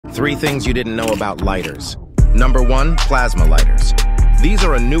Three things you didn't know about lighters. Number one, plasma lighters. These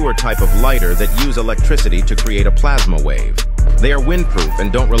are a newer type of lighter that use electricity to create a plasma wave. They are windproof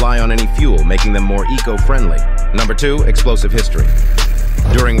and don't rely on any fuel, making them more eco-friendly. Number two, explosive history.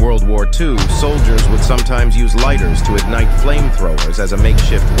 During World War II, soldiers would sometimes use lighters to ignite flamethrowers as a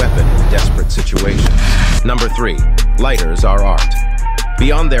makeshift weapon in desperate situations. Number three, lighters are art.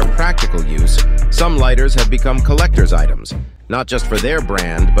 Beyond their practical use, some lighters have become collector's items, not just for their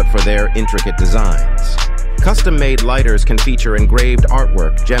brand, but for their intricate designs. Custom-made lighters can feature engraved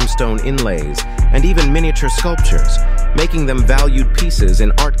artwork, gemstone inlays, and even miniature sculptures, making them valued pieces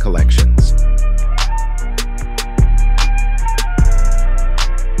in art collections.